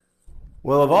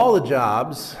Well, of all the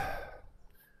jobs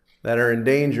that are in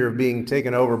danger of being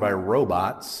taken over by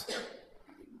robots,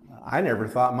 I never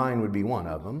thought mine would be one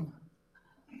of them.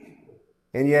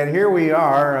 And yet here we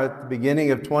are at the beginning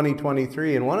of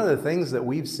 2023, and one of the things that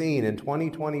we've seen in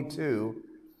 2022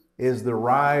 is the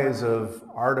rise of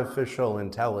artificial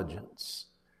intelligence.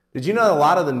 Did you know a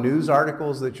lot of the news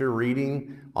articles that you're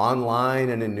reading online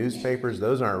and in newspapers,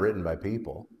 those aren't written by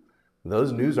people.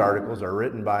 Those news articles are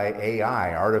written by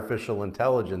AI, artificial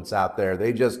intelligence out there.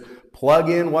 They just plug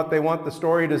in what they want the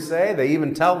story to say. They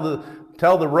even tell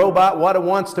the robot what it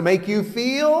wants to make you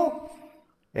feel.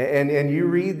 And you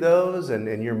read those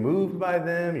and you're moved by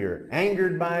them, you're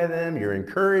angered by them, you're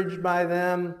encouraged by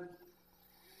them.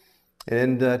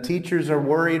 And teachers are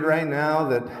worried right now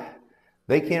that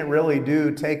they can't really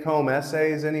do take-home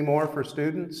essays anymore for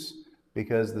students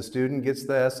because the student gets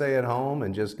the essay at home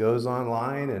and just goes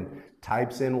online and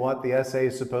types in what the essay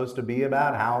is supposed to be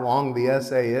about, how long the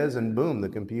essay is, and boom, the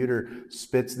computer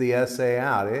spits the essay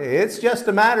out. It's just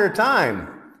a matter of time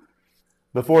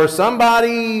before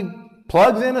somebody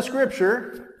plugs in a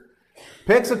scripture,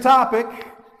 picks a topic,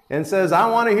 and says, I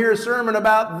want to hear a sermon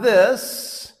about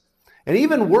this. And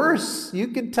even worse, you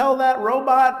could tell that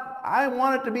robot, I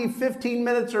want it to be 15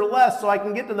 minutes or less so I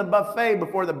can get to the buffet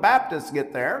before the Baptists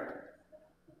get there.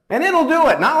 And it'll do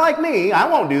it. Not like me. I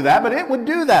won't do that, but it would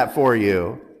do that for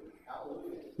you.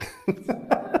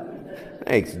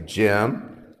 Thanks,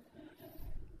 Jim.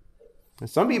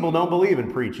 Some people don't believe in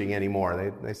preaching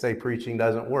anymore. They say preaching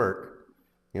doesn't work.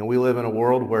 You know, we live in a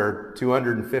world where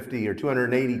 250 or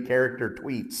 280 character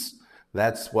tweets,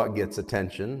 that's what gets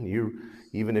attention.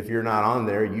 Even if you're not on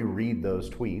there, you read those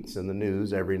tweets in the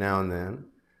news every now and then.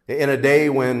 In a day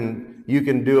when you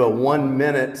can do a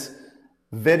 1-minute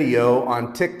video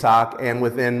on TikTok and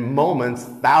within moments,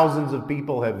 thousands of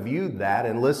people have viewed that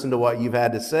and listened to what you've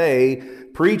had to say,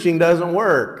 preaching doesn't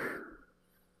work.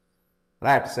 But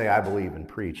I have to say, I believe in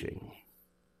preaching.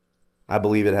 I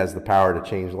believe it has the power to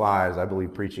change lives. I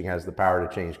believe preaching has the power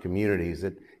to change communities.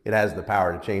 It has the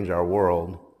power to change our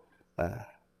world.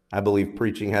 I believe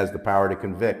preaching has the power to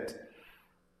convict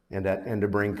and to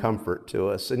bring comfort to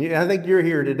us. And I think you're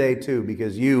here today too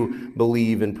because you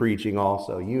believe in preaching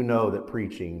also. You know that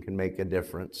preaching can make a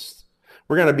difference.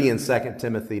 We're going to be in 2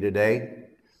 Timothy today,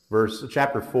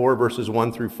 chapter 4, verses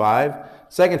 1 through 5.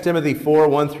 2 Timothy 4,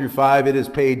 1 through 5. It is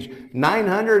page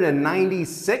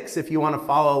 996 if you want to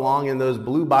follow along in those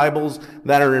blue Bibles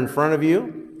that are in front of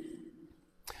you.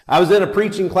 I was in a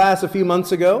preaching class a few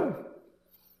months ago,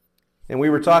 and we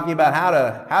were talking about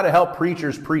how to help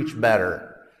preachers preach better.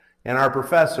 And our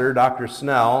professor, Dr.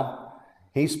 Snell,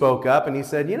 he spoke up and he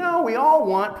said, we all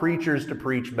want preachers to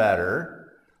preach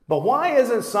better, but why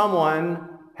isn't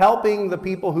someone helping the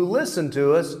people who listen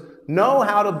to us know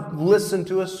how to listen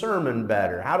to a sermon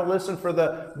better, how to listen for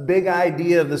the big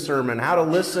idea of the sermon, how to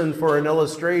listen for an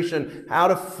illustration, how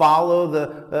to follow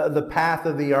the path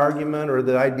of the argument or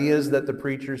the ideas that the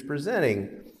preacher's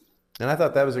presenting. And I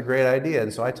thought that was a great idea.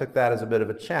 And so I took that as a bit of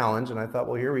a challenge. And I thought,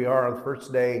 well, here we are on the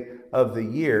first day of the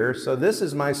year. So this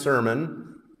is my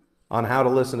sermon on how to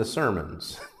listen to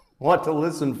sermons, what to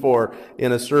listen for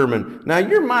in a sermon. Now,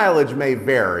 your mileage may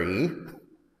vary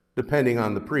depending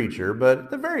on the preacher, but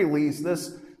at the very least,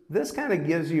 this kind of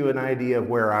gives you an idea of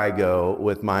where I go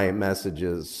with my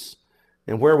messages.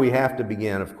 And where we have to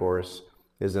begin, of course,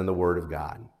 is in the Word of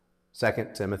God. 2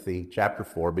 Timothy chapter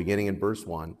 4, beginning in verse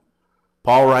 1.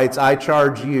 Paul writes, I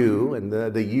charge you, and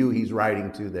the you he's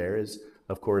writing to there is,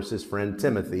 of course, his friend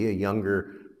Timothy, a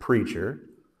younger preacher.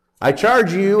 I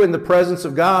charge you in the presence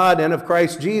of God and of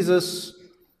Christ Jesus,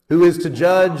 who is to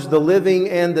judge the living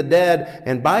and the dead,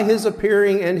 and by his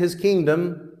appearing and his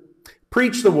kingdom,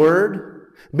 preach the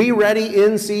word, be ready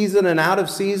in season and out of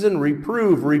season,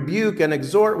 reprove, rebuke, and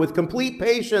exhort with complete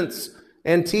patience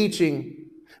and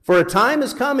teaching. For a time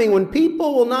is coming when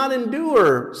people will not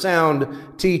endure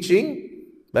sound teaching,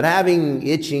 but having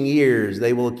itching ears,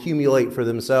 they will accumulate for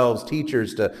themselves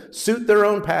teachers to suit their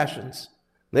own passions.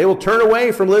 They will turn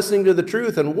away from listening to the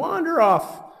truth and wander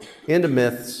off into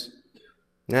myths.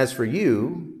 As for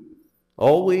you,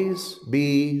 always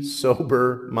be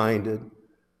sober-minded,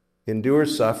 endure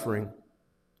suffering,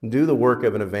 do the work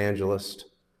of an evangelist,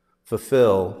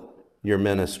 fulfill your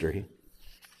ministry.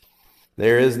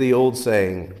 There is the old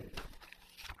saying,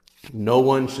 no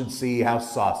one should see how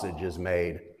sausage is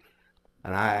made.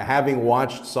 And having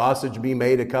watched sausage be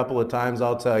made a couple of times,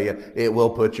 I'll tell you, it will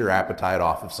put your appetite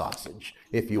off of sausage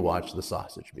if you watch the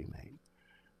sausage be made.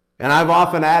 And I've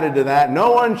often added to that,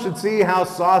 no one should see how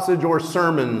sausage or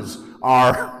sermons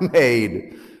are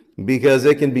made. because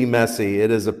it can be messy.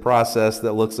 It is a process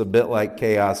that looks a bit like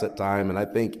chaos at times, and I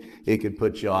think it could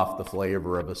put you off the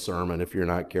flavor of a sermon if you're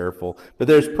not careful. But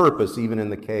there's purpose even in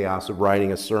the chaos of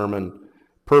writing a sermon.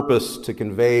 Purpose to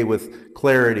convey with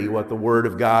clarity what the Word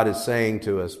of God is saying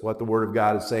to us, what the Word of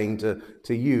God is saying to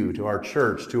you, to our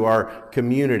church, to our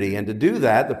community. And to do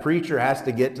that, the preacher has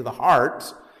to get to the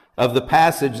heart of the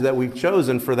passage that we've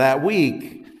chosen for that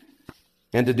week.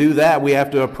 And to do that, we have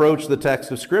to approach the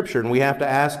text of Scripture, and we have to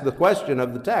ask the question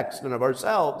of the text and of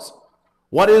ourselves.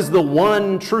 What is the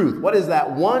one truth? What is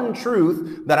that one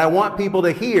truth that I want people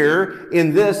to hear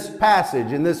in this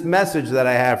passage, in this message that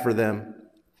I have for them?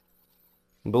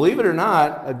 Believe it or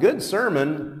not, a good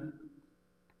sermon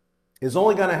is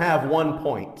only going to have one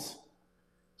point.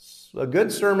 A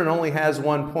good sermon only has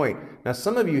one point. Now,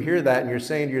 some of you hear that and you're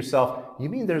saying to yourself, you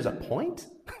mean there's a point?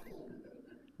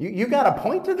 You got a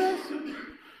point to this?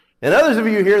 And others of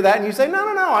you hear that and you say, no,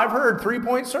 I've heard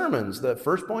 3-point sermons. The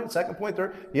first point, second point,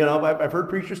 third. I've heard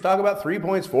preachers talk about 3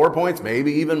 points, 4 points,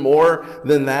 maybe even more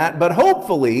than that. But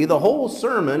hopefully the whole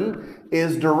sermon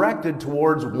is directed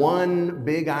towards one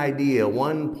big idea,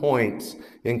 one point.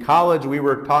 In college, we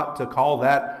were taught to call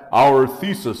that our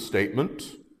thesis statement.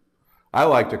 I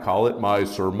like to call it my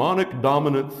sermonic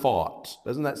dominant thought.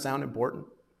 Doesn't that sound important?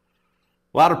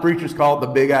 A lot of preachers call it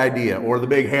the big idea or the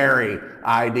big hairy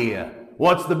idea.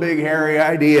 What's the big hairy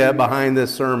idea behind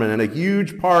this sermon? And a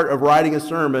huge part of writing a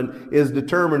sermon is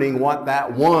determining what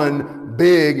that one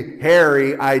big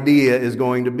hairy idea is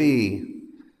going to be.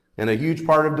 And a huge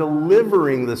part of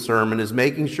delivering the sermon is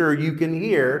making sure you can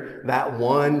hear that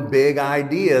one big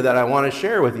idea that I want to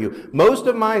share with you. Most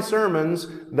of my sermons,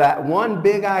 that one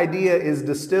big idea is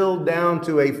distilled down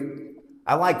to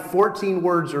I like 14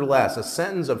 words or less, a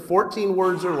sentence of 14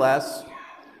 words or less.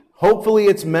 Hopefully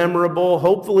it's memorable.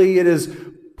 Hopefully it is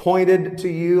pointed to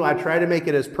you. I try to make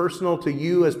it as personal to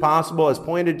you as possible, as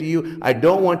pointed to you. I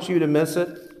don't want you to miss it.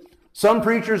 Some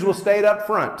preachers will state up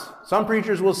front. Some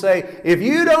preachers will say, if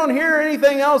you don't hear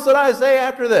anything else that I say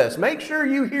after this, make sure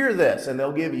you hear this, and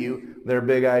they'll give you their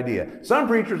big idea. Some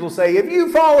preachers will say, if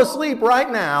you fall asleep right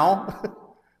now,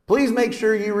 please make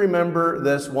sure you remember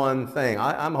this one thing.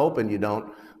 I'm hoping you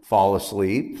don't fall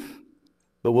asleep.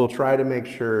 But we'll try to make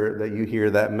sure that you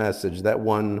hear that message, that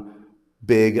one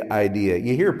big idea.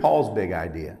 You hear Paul's big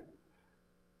idea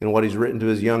in what he's written to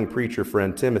his young preacher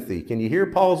friend Timothy. Can you hear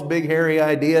Paul's big hairy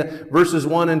idea? Verses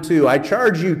 1 and 2. I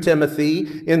charge you,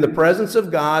 Timothy, in the presence of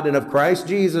God and of Christ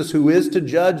Jesus, who is to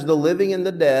judge the living and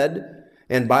the dead,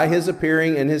 and by his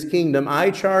appearing in his kingdom, I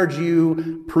charge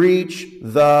you, preach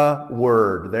the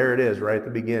word. There it is, right at the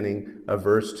beginning of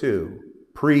verse 2.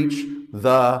 Preach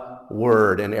the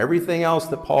word. And everything else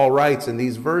that Paul writes in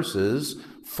these verses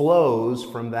flows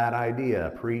from that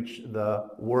idea. Preach the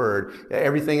word.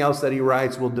 Everything else that he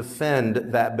writes will defend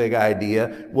that big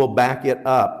idea, will back it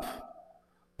up.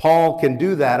 Paul can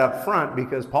do that up front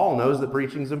because Paul knows that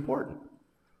preaching is important.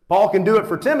 Paul can do it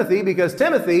for Timothy because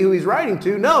Timothy, who he's writing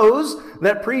to, knows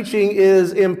that preaching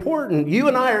is important. You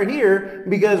and I are here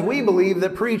because we believe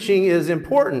that preaching is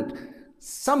important.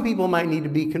 Some people might need to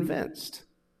be convinced.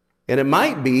 And it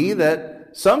might be that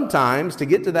sometimes to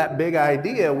get to that big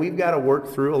idea, we've got to work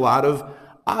through a lot of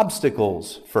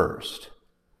obstacles first.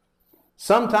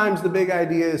 Sometimes the big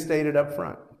idea is stated up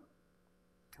front.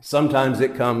 Sometimes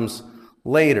it comes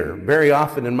later. Very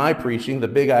often in my preaching, the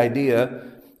big idea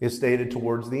is stated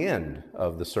towards the end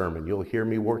of the sermon. You'll hear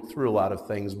me work through a lot of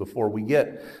things before we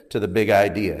get to the big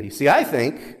idea. You see, I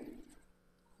think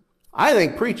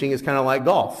preaching is kind of like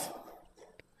golf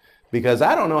because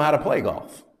I don't know how to play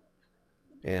golf.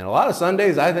 And a lot of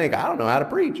Sundays, I think, I don't know how to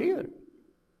preach either.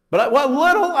 But what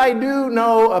little I do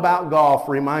know about golf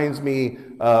reminds me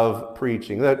of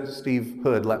preaching. That Steve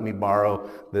Hood let me borrow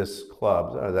this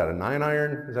club. Is that a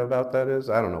 9-iron? Is that about that is?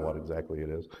 I don't know what exactly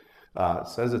it is. It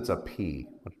says it's a P.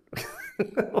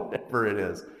 Whatever it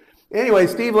is. Anyway,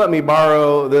 Steve let me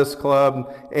borrow this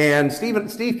club, and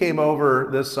Steve came over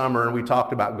this summer, and we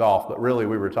talked about golf, but really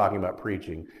we were talking about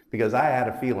preaching, because I had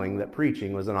a feeling that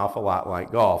preaching was an awful lot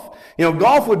like golf. You know,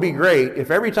 golf would be great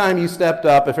if every time you stepped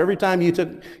up, if every time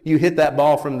you hit that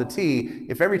ball from the tee,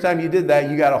 if every time you did that,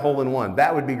 you got a hole-in-one.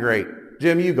 That would be great.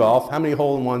 Jim, you golf. How many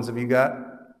hole-in-ones have you got?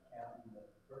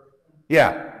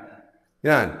 Yeah.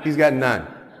 None. He's got none.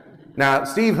 Now,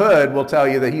 Steve Hood will tell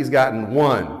you that he's gotten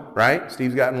one, right?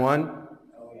 Steve's gotten one?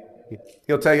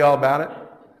 He'll tell you all about it.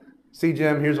 See,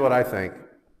 Jim, here's what I think.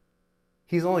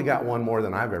 He's only got one more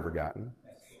than I've ever gotten.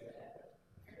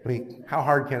 I mean, how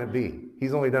hard can it be?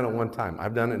 He's only done it one time.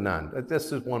 I've done it none.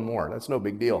 This is one more. That's no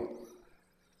big deal.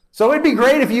 So it'd be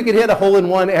great if you could hit a hole in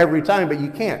one every time, but you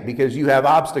can't because you have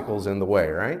obstacles in the way,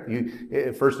 right?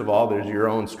 First of all, there's your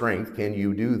own strength. Can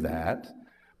you do that?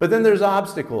 But then there's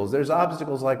obstacles. There's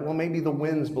obstacles like, well, maybe the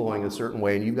wind's blowing a certain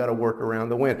way and you've got to work around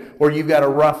the wind. Or you've got a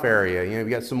rough area. You've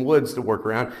got some woods to work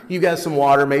around. You've got some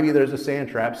water. Maybe there's a sand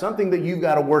trap. Something that you've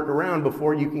got to work around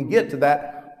before you can get to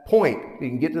that point. You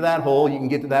can get to that hole. You can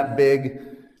get to that big,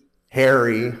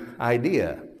 hairy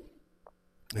idea.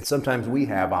 And sometimes we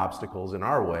have obstacles in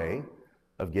our way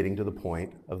of getting to the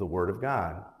point of the Word of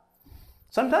God.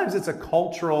 Sometimes it's a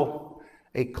cultural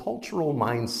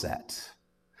mindset.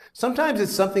 Sometimes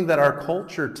it's something that our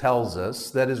culture tells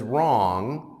us that is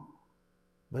wrong,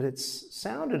 but it's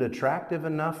sounded attractive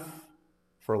enough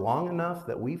for long enough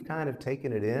that we've kind of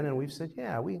taken it in and we've said,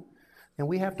 yeah,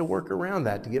 we have to work around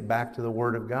that to get back to the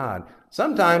Word of God.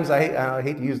 Sometimes, I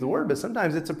hate to use the word, but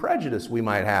sometimes it's a prejudice we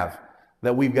might have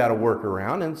that we've got to work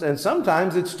around. And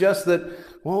sometimes it's just that,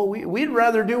 well, we'd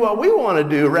rather do what we want to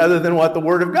do rather than what the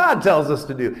Word of God tells us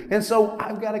to do. And so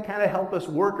I've got to kind of help us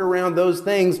work around those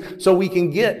things so we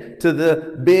can get to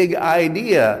the big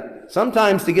idea.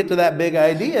 Sometimes to get to that big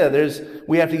idea,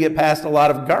 we have to get past a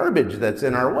lot of garbage that's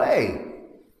in our way.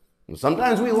 And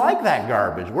sometimes we like that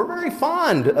garbage. We're very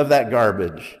fond of that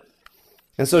garbage.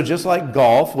 And so just like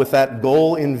golf, with that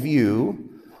goal in view,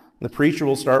 the preacher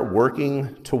will start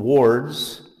working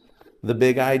towards the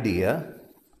big idea.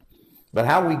 But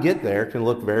how we get there can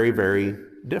look very, very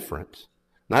different.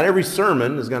 Not every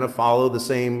sermon is going to follow the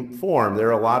same form. There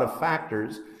are a lot of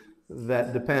factors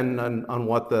that depend on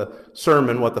what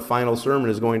the final sermon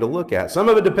is going to look at. Some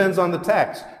of it depends on the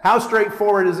text. How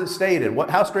straightforward is it stated?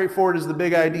 How straightforward is the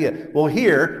big idea? Well,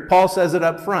 here, Paul says it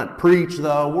up front. Preach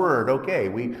the word. Okay,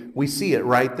 we see it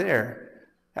right there.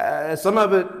 Some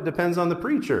of it depends on the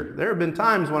preacher. There have been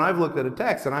times when I've looked at a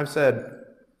text and I've said,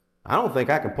 I don't think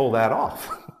I can pull that off.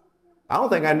 I don't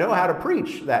think I know how to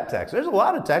preach that text. There's a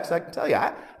lot of texts I can tell you.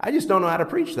 I just don't know how to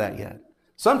preach that yet.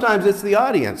 Sometimes it's the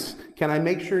audience. Can I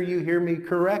make sure you hear me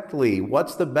correctly?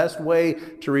 What's the best way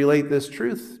to relate this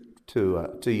truth to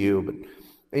you?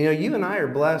 But you and I are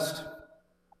blessed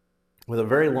with a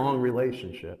very long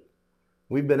relationship.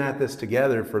 We've been at this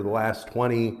together for the last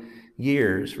 20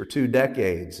 years, for 2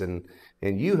 decades, and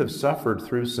you have suffered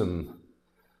through some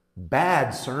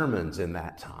bad sermons in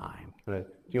that time. Do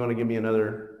you want to give me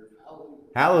another?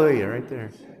 Hallelujah, right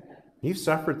there. You've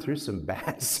suffered through some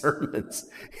bad sermons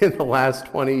in the last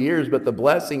 20 years, but the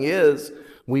blessing is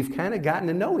we've kind of gotten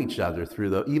to know each other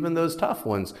through even those tough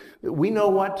ones. We know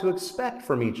what to expect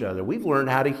from each other. We've learned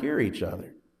how to hear each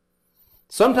other.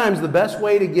 Sometimes the best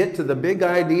way to get to the big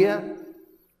idea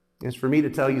is for me to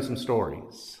tell you some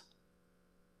stories,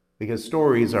 because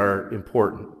stories are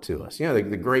important to us.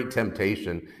 The great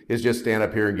temptation is just stand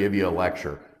up here and give you a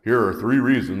lecture. Here are 3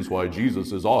 reasons why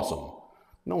Jesus is awesome.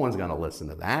 No one's going to listen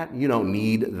to that. You don't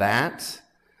need that.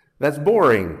 That's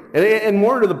boring. And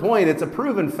more to the point, it's a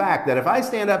proven fact that if I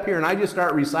stand up here and I just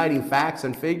start reciting facts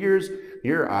and figures,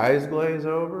 your eyes glaze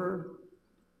over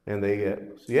and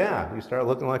you start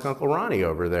looking like Uncle Ronnie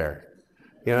over there.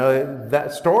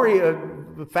 That story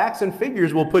of facts and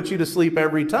figures will put you to sleep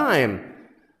every time.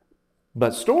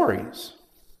 But stories,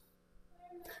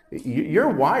 you're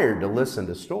wired to listen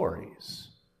to stories.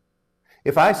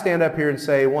 If I stand up here and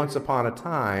say, once upon a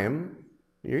time,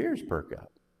 your ears perk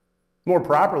up. More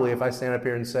properly, if I stand up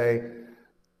here and say,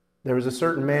 there was a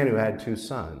certain man who had 2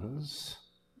 sons,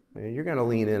 you're going to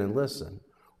lean in and listen.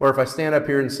 Or if I stand up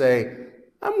here and say,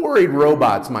 I'm worried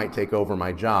robots might take over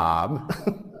my job,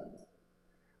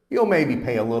 you'll maybe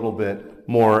pay a little bit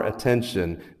more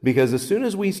attention. Because as soon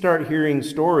as we start hearing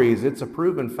stories, it's a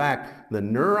proven fact, the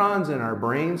neurons in our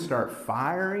brains start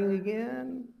firing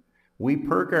again. We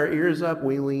perk our ears up,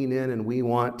 we lean in, and we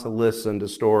want to listen to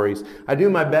stories. I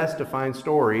do my best to find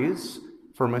stories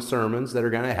for my sermons that are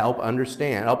going to help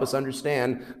us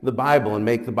understand the Bible and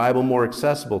make the Bible more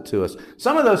accessible to us.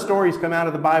 Some of those stories come out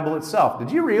of the Bible itself.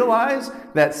 Did you realize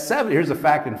that here's a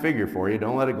fact and figure for you,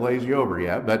 don't let it glaze you over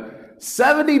yet, but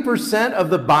 70%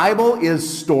 of the Bible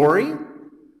is story.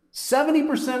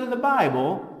 70% of the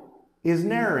Bible is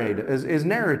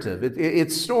narrative.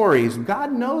 It's stories.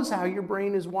 God knows how your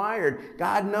brain is wired.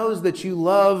 God knows that you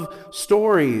love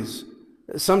stories.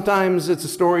 Sometimes it's a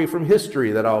story from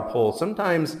history that I'll pull.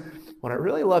 Sometimes what I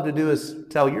really love to do is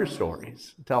tell your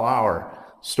stories, tell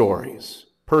our stories,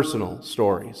 personal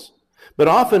stories. But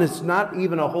often it's not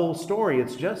even a whole story.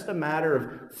 It's just a matter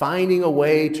of finding a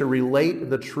way to relate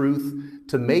the truth,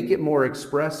 to make it more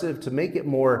expressive, to make it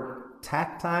more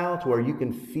tactile, to where you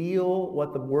can feel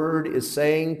what the word is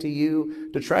saying to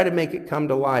you, to try to make it come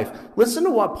to life. Listen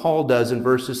to what Paul does in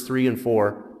verses 3 and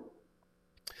 4.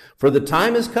 For the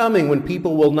time is coming when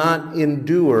people will not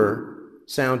endure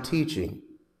sound teaching.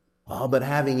 Oh, but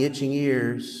having itching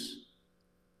ears,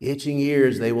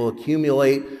 they will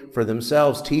accumulate for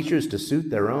themselves teachers to suit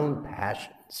their own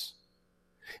passions.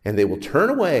 And they will turn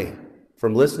away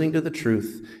from listening to the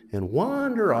truth and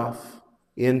wander off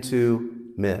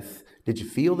into myth. Did you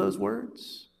feel those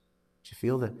words? Did you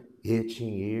feel the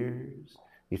itching ears?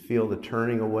 You feel the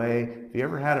turning away? Have you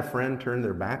ever had a friend turn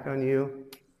their back on you?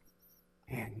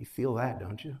 Man, you feel that,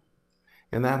 don't you?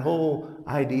 And that whole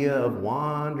idea of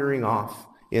wandering off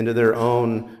into their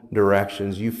own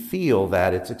directions, you feel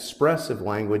that. It's expressive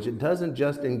language. It doesn't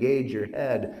just engage your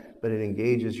head, but it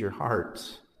engages your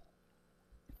heart.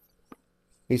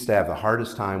 I used to have the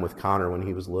hardest time with Connor when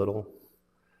he was little.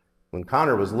 When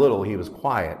Connor was little, he was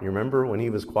quiet. You remember when he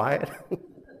was quiet?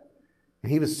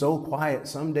 He was so quiet,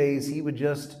 some days he would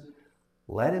just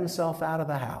let himself out of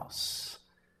the house,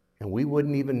 and we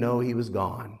wouldn't even know he was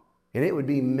gone. And it would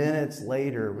be minutes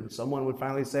later when someone would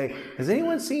finally say, "Has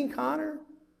anyone seen Connor?"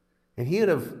 And he would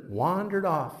have wandered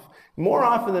off. More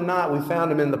often than not, we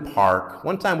found him in the park.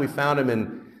 One time we found him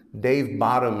in Dave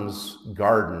Bottom's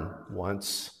garden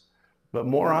once. But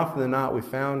more often than not, we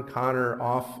found Connor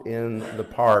off in the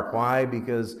park. Why?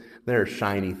 Because there are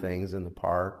shiny things in the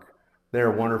park. There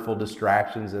are wonderful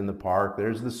distractions in the park.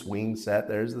 There's the swing set,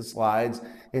 there's the slides,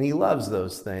 and he loves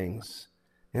those things.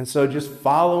 And so just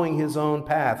following his own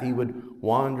path, he would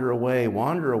wander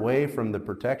away from the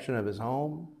protection of his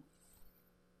home,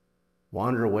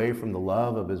 wander away from the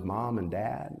love of his mom and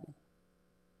dad.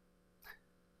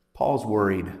 Paul's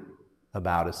worried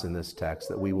about us in this text,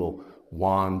 that we will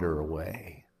wander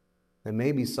away. And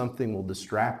maybe something will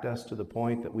distract us to the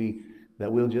point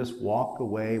that we'll just walk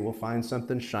away. We'll find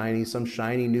something shiny, some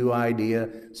shiny new idea,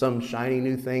 some shiny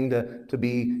new thing to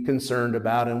be concerned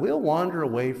about, and we'll wander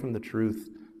away from the truth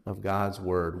of God's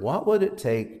word. What would it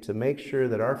take to make sure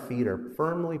that our feet are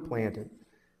firmly planted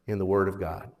in the word of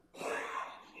God?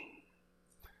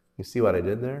 You see what I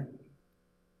did there?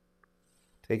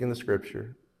 Taking the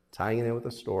scripture, tying it in with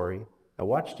a story. I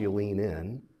watched you lean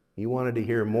in. You wanted to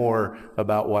hear more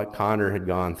about what Connor had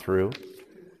gone through.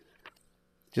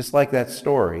 Just like that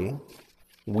story,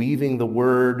 weaving the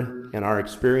word and our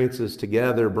experiences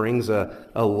together brings a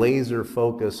laser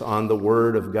focus on the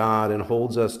word of God and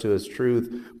holds us to his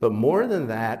truth. But more than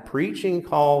that, preaching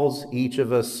calls each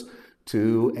of us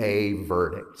to a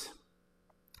verdict.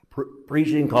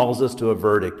 Preaching calls us to a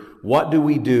verdict. What do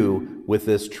we do with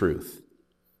this truth?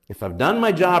 If I've done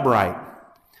my job right,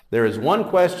 there is one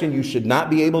question you should not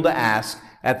be able to ask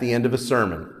at the end of a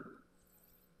sermon.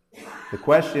 The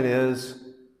question is,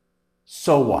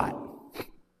 so what?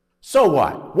 So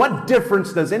what? What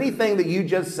difference does anything that you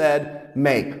just said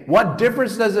make? What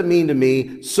difference does it mean to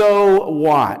me? So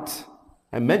what?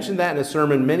 I mentioned that in a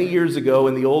sermon many years ago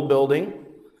in the old building,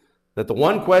 that the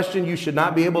one question you should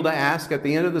not be able to ask at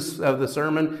the end of the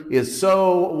sermon is,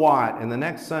 so what? And the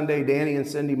next Sunday, Danny and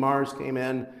Cindy Mars came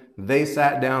in. They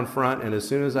sat down front, and as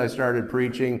soon as I started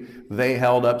preaching, they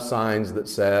held up signs that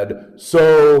said,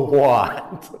 so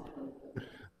what?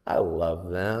 I love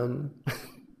them.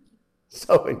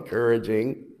 So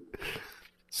encouraging.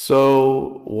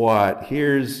 So what?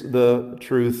 Here's the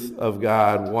truth of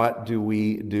God. What do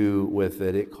we do with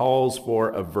it? It calls for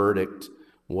a verdict.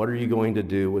 What are you going to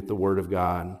do with the Word of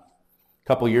God? A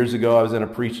couple years ago, I was in a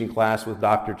preaching class with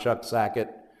Dr. Chuck Sackett.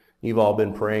 You've all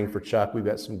been praying for Chuck. We've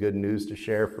got some good news to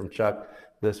share from Chuck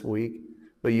this week.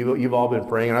 But you've all been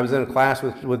praying. And I was in a class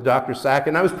with Dr. Sackett,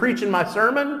 and I was preaching my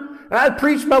sermon. And I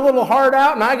preached my little heart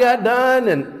out, and I got done.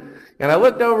 And I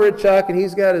looked over at Chuck, and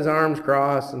he's got his arms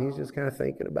crossed, and he's just kind of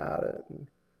thinking about it. And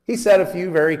he said a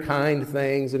few very kind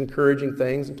things, encouraging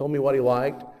things, and told me what he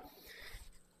liked.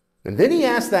 And then he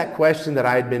asked that question that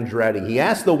I had been dreading. He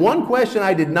asked the one question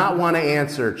I did not want to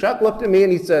answer. Chuck looked at me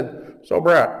and he said, so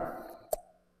Brett,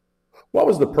 what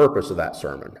was the purpose of that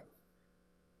sermon?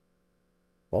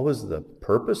 What was the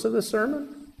purpose of the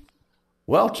sermon?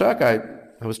 Well, Chuck, I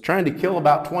was trying to kill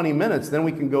about 20 minutes. Then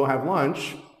we can go have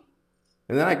lunch.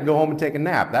 And then I can go home and take a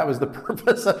nap. That was the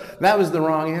purpose. That was the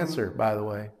wrong answer, by the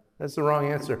way. That's the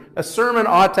wrong answer. A sermon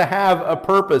ought to have a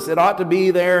purpose. It ought to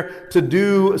be there to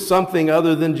do something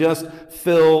other than just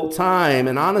fill time.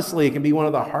 And honestly, it can be one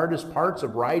of the hardest parts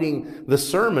of writing the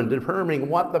sermon, determining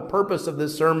what the purpose of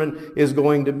this sermon is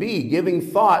going to be, giving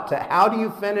thought to how do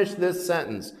you finish this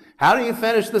sentence? How do you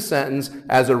finish the sentence?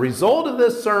 As a result of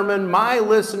this sermon, my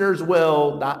listeners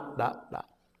will ...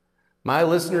 My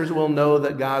listeners will know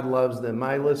that God loves them.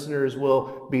 My listeners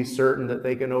will be certain that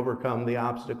they can overcome the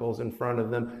obstacles in front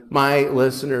of them. My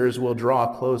listeners will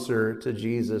draw closer to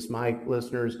Jesus. My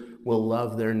listeners will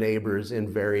love their neighbors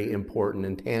in very important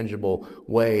and tangible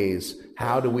ways.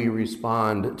 How do we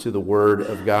respond to the Word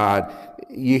of God?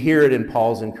 You hear it in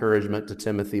Paul's encouragement to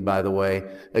Timothy, by the way.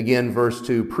 Again, verse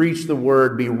 2, preach the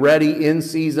Word, be ready in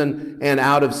season and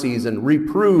out of season.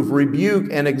 Reprove, rebuke,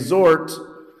 and exhort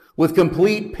with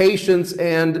complete patience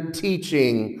and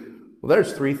teaching. Well,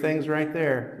 there's three things right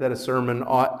there that a sermon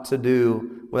ought to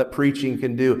do, that preaching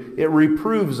can do. It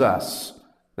reproves us.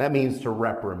 That means to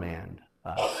reprimand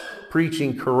us.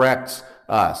 Preaching corrects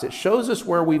us. It shows us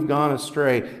where we've gone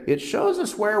astray. It shows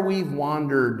us where we've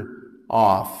wandered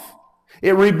off.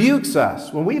 It rebukes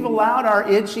us. When we've allowed our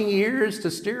itching ears to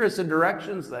steer us in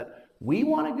directions that we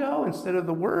want to go instead of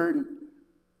the Word,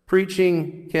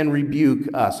 preaching can rebuke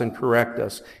us and correct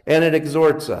us, and it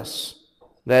exhorts us.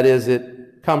 That is,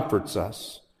 it comforts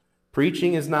us.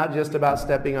 Preaching is not just about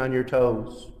stepping on your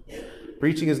toes.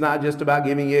 Preaching is not just about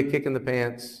giving you a kick in the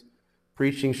pants.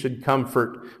 Preaching should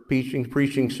comfort.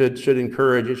 Preaching should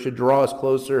encourage. It should draw us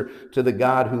closer to the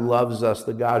God who loves us,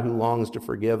 the God who longs to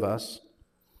forgive us.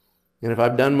 And if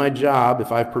I've done my job,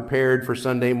 if I've prepared for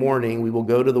Sunday morning, we will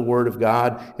go to the Word of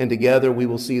God, and together we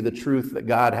will see the truth that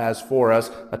God has for us,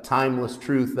 a timeless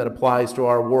truth that applies to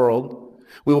our world.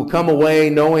 We will come away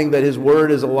knowing that His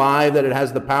Word is alive, that it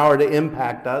has the power to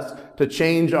impact us, to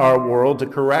change our world, to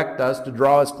correct us, to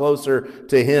draw us closer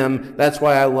to Him. That's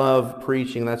why I love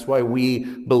preaching. That's why we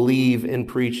believe in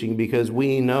preaching, because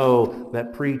we know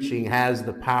that preaching has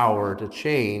the power to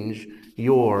change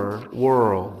your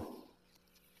world.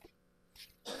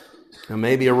 Now,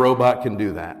 maybe a robot can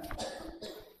do that.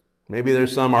 Maybe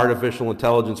there's some artificial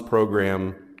intelligence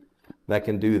program that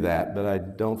can do that, but I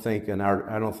don't think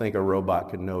a robot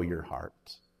can know your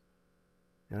heart.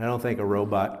 And I don't think a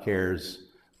robot cares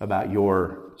about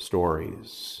your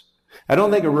stories. I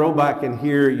don't think a robot can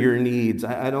hear your needs.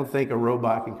 I don't think a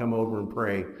robot can come over and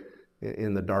pray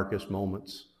in the darkest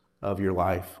moments of your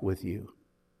life with you.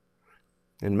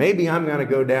 And maybe I'm going to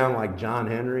go down like John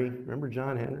Henry. Remember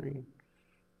John Henry?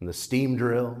 And the steam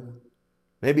drill.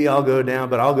 Maybe I'll go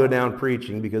down, but I'll go down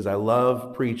preaching because I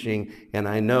love preaching, and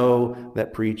I know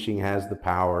that preaching has the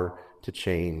power to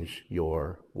change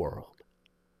your world.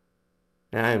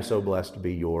 And I am so blessed to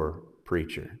be your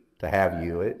preacher, to have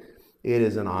you. It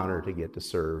is an honor to get to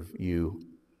serve you.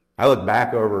 I look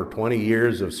back over 20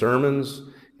 years of sermons,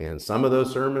 and some of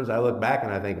those sermons I look back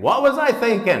and I think, what was I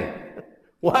thinking?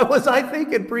 Why was I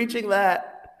thinking preaching that?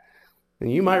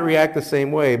 And you might react the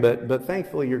same way, but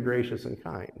thankfully you're gracious and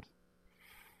kind.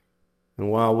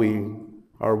 And while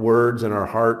our words and our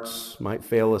hearts might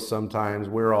fail us sometimes,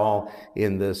 we're all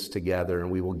in this together,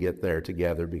 and we will get there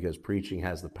together because preaching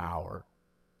has the power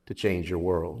to change your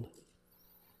world.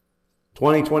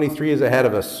 2023 is ahead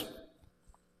of us.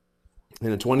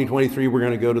 And in 2023, we're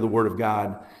going to go to the Word of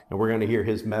God, and we're going to hear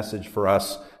His message for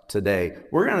us today.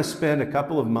 We're going to spend a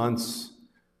couple of months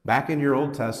back in your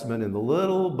Old Testament in the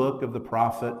little book of the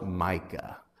prophet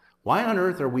Micah. Why on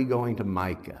earth are we going to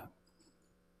Micah?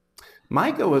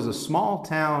 Micah was a small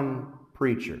town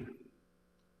preacher,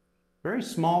 very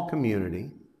small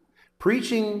community,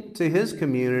 preaching to his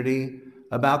community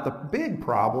about the big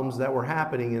problems that were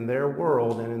happening in their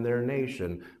world and in their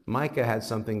nation. Micah had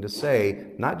something to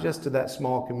say, not just to that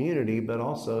small community, but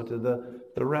also to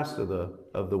the rest of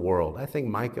the world. I think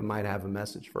Micah might have a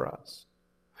message for us.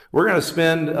 We're going to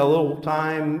spend a little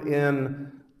time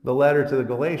in the letter to the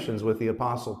Galatians with the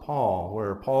Apostle Paul,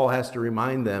 where Paul has to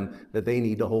remind them that they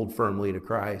need to hold firmly to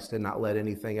Christ and not let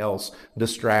anything else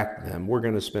distract them. We're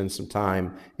going to spend some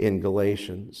time in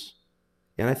Galatians.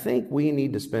 And I think we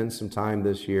need to spend some time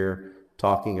this year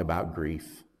talking about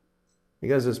grief.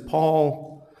 Because as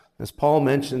Paul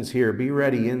mentions here, be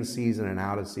ready in season and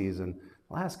out of season.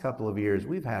 The last couple of years,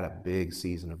 we've had a big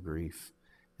season of grief.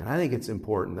 And I think it's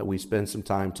important that we spend some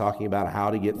time talking about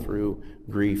how to get through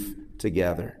grief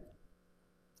together.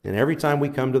 And every time we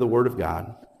come to the Word of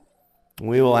God,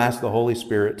 we will ask the Holy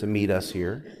Spirit to meet us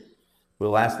here.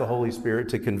 We'll ask the Holy Spirit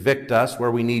to convict us where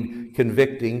we need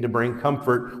convicting, to bring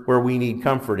comfort where we need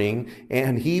comforting.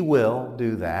 And He will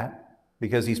do that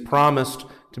because He's promised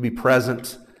to be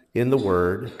present in the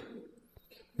Word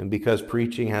and because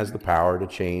preaching has the power to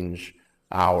change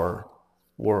our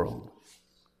world.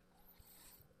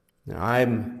 Now,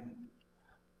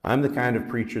 I'm the kind of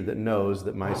preacher that knows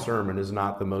that my sermon is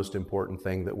not the most important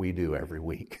thing that we do every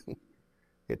week.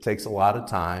 It takes a lot of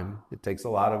time. It takes a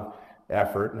lot of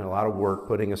effort and a lot of work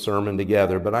putting a sermon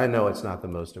together, but I know it's not the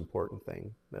most important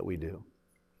thing that we do.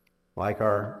 like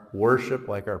our worship,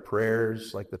 like our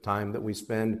prayers, like the time that we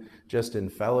spend just in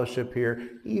fellowship here.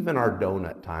 Even our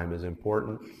donut time is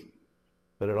important,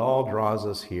 but it all draws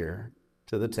us here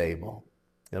to the table.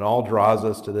 It all draws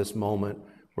us to this moment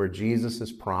where Jesus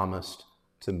has promised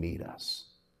to meet us.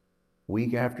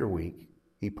 Week after week,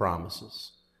 he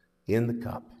promises. In the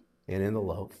cup and in the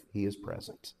loaf, he is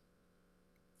present.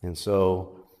 And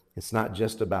so it's not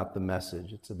just about the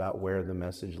message, it's about where the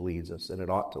message leads us, and it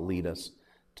ought to lead us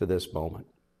to this moment.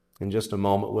 In just a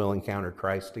moment, we'll encounter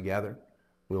Christ together.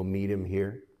 We'll meet him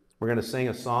here. We're going to sing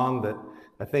a song that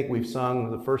I think we've sung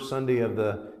the first Sunday of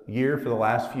the year for the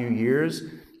last few years.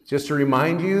 Just to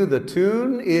remind you, the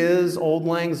tune is Auld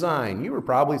Lang Syne. You were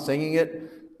probably singing it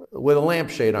with a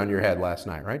lampshade on your head last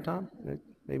night, right, Tom?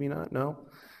 Maybe not, no?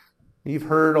 You've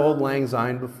heard Auld Lang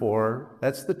Syne before.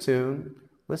 That's the tune.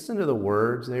 Listen to the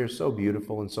words. They are so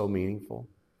beautiful and so meaningful.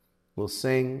 We'll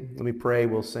sing. Let me pray.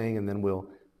 We'll sing, and then we'll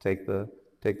take the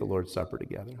Lord's Supper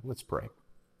together. Let's pray.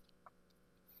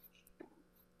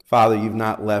 Father, you've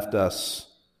not left us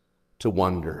to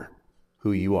wonder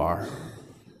who you are.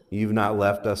 You've not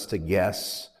left us to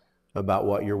guess about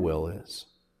what your will is.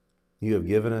 You have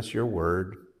given us your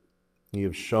word. You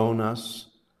have shown us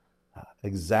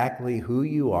exactly who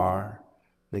you are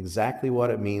and exactly what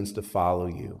it means to follow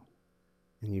you.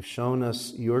 And you've shown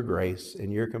us your grace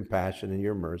and your compassion and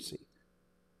your mercy.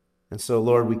 And so,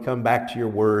 Lord, we come back to your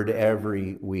word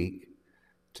every week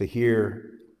to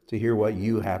hear what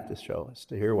you have to show us,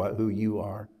 to hear who you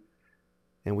are.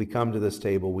 And we come to this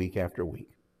table week after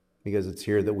week because it's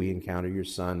here that we encounter your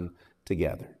Son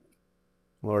together.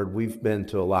 Lord, we've been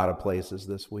to a lot of places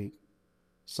this week.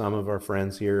 Some of our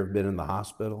friends here have been in the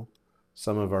hospital.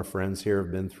 Some of our friends here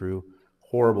have been through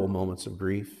horrible moments of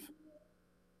grief.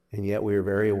 And yet we are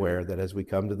very aware that as we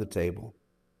come to the table,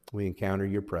 we encounter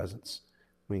your presence.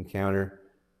 We encounter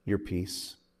your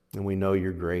peace. And we know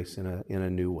your grace in a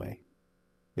new way.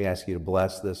 We ask you to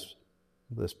bless this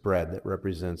bread that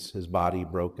represents his body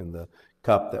broken, the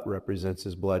cup that represents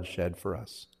his blood shed for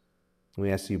us.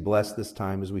 We ask you to bless this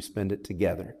time as we spend it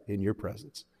together in your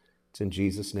presence. It's in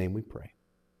Jesus' name we pray.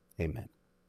 Amen.